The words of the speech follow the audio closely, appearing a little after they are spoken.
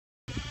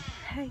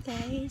Hi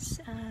guys,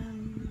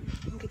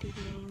 good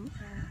evening.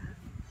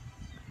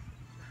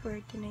 For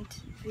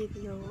tonight's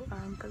video,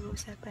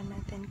 pag-uusapan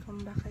natin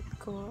kung bakit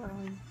ko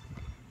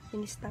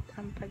in-stop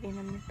ang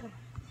pag-inom nito.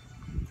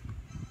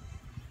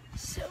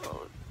 So,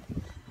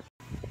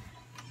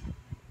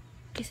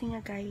 kasi nga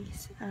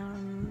guys,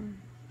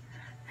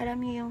 alam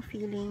niyo yung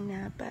feeling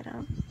na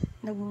parang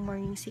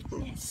nag-morning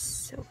sickness.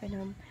 So,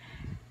 ganun.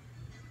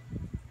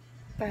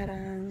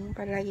 Parang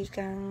palagi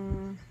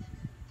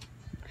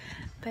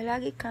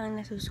kang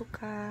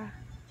nasusuka,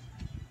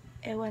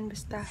 ewan,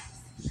 basta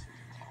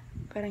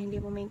parang hindi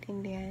mo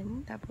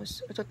maintindihan,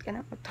 tapos utot ka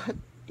ng utot.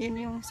 Yun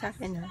yung sa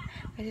akin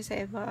kasi sa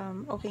iba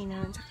okay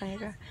naman sa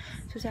kanila,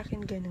 so sa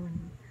akin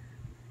ganun.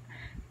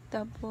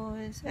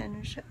 Tapos ano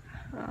siya,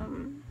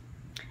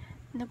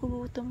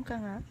 nagugutom ka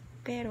nga,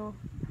 pero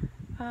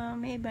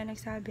may iba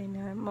nagsabi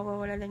na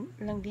mawawala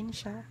lang din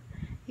siya,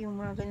 yung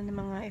mga ganun na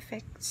mga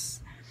effects.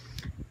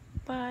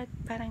 But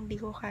parang di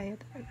ko kaya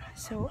talaga,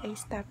 so I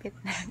stop it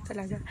na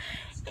talaga.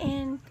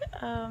 And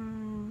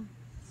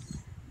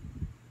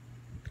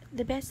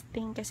the best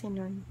thing kasi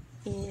nun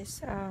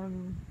is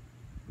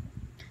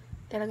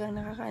talagang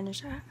nakakaano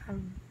siya,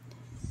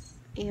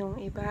 yung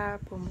iba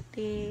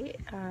pumuti,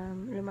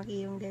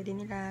 lumaki yung dede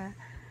nila,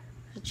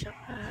 at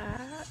saka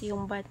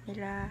yung butt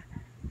nila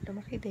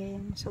lumaki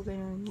din, so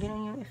ganun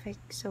yung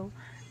effect. So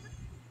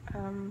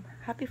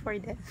happy for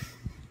them,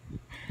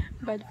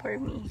 bad for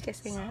me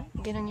kasi nga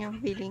ganun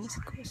yung feelings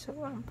ko. So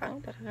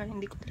pang talaga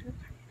hindi ko talaga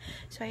kaya,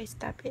 so I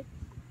stop it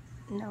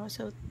now.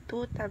 So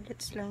 2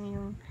 tablets lang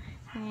yung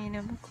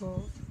ininom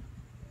ko,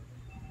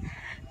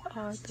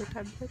 2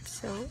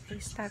 tablets. So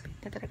I stop it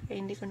na talaga,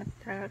 hindi ko na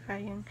talaga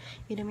kayang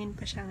inumin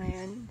pa siya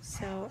ngayon.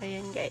 So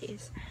ayan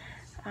guys,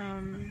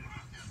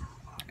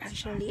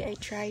 actually I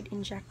tried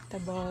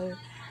injectable,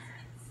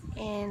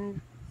 and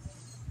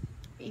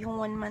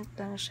yung 1 month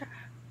lang siya.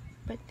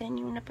 But then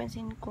yung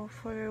napansin ko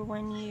for 1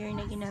 year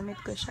na ginamit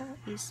ko siya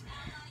is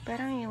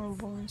parang yung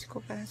bones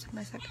ko parang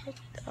sumasakit,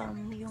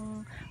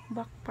 yung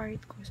back part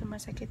ko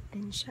sumasakit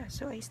din siya.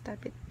 So I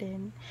stop it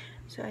din.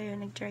 So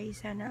ayun, nag-try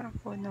sana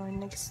ako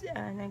noon,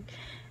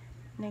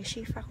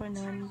 nag-shift ako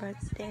noon, but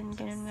then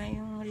ganun nga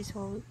yung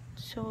result.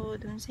 So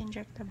dun sa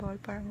injectable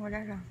parang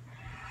wala lang.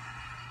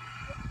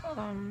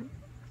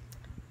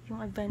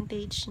 Yung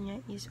advantage niya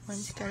is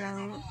once ka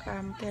lang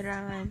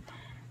kailangan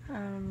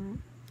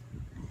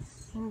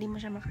hindi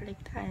mo siya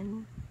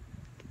makaligtaan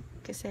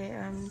kasi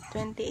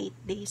 28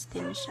 days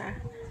din siya.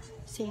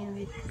 Same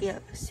with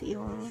pills,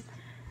 yung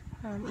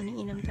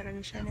iniinom talaga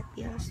siya na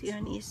pills,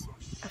 yun is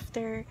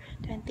after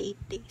 28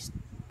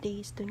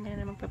 days dun ka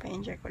na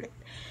magpapa-inject ulit.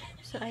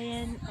 So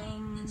ayan,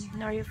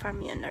 Norifam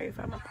yun,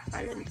 Norifam ang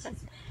pangalan dun.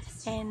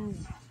 And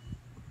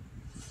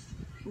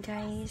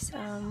guys,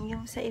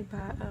 yung sa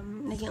iba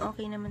naging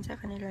okay naman sa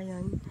kanila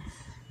yun,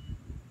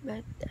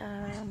 but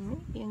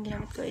yung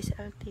ginamit ko is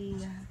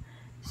Althea.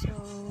 So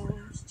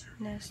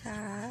nasa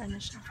ano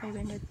siya,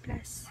 500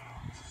 plus.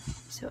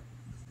 So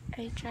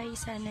I try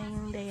sana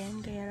yung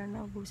Dayan, kaya lang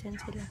naubusan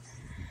sila.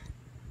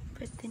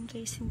 But then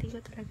guys, hindi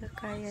ko talaga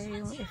kaya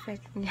yung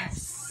effect niya.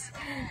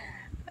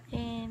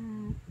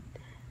 And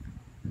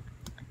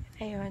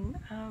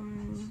ayun,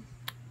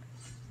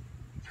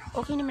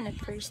 okay naman at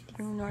first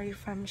yung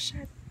Norifam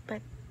shot,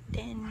 but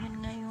then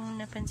yun nga yung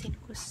napansin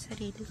ko sa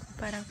sarili ko,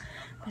 parang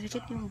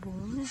masakit yung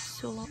bones.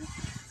 So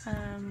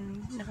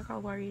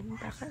nakaka-worry din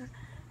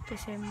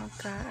kasi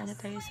magka-ano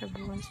tayo sa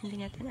bones,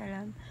 hindi natin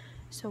alam.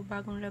 So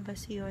bagong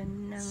labas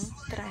yon ng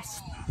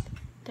trust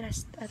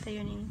ata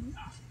yun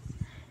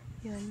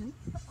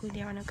kung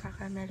hindi ako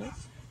nagkakamali.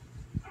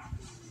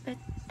 But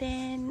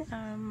then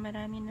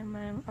marami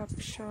namang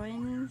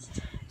option.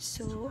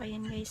 So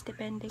ayan guys,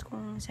 depende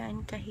kung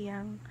saan ka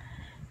hiyang,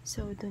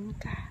 so dun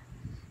ka.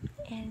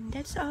 And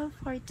that's all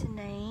for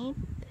tonight.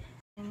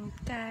 And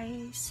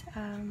guys,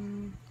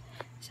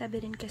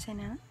 sabi rin kasi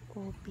ng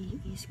OP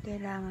is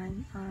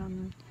kailangan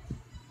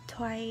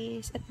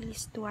at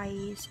least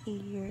twice a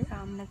year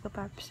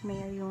nagpa-pap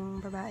smear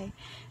yung babae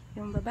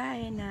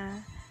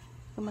na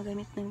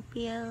gumagamit ng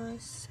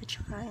pills at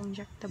saka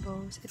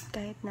injectables, at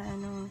kahit na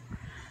anong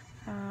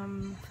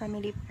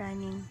family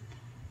planning,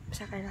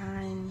 basta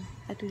kailangan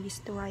at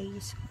least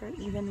twice or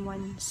even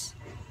once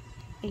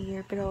a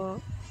year. Pero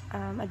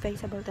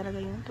advisable talaga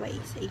yung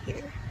twice a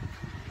year.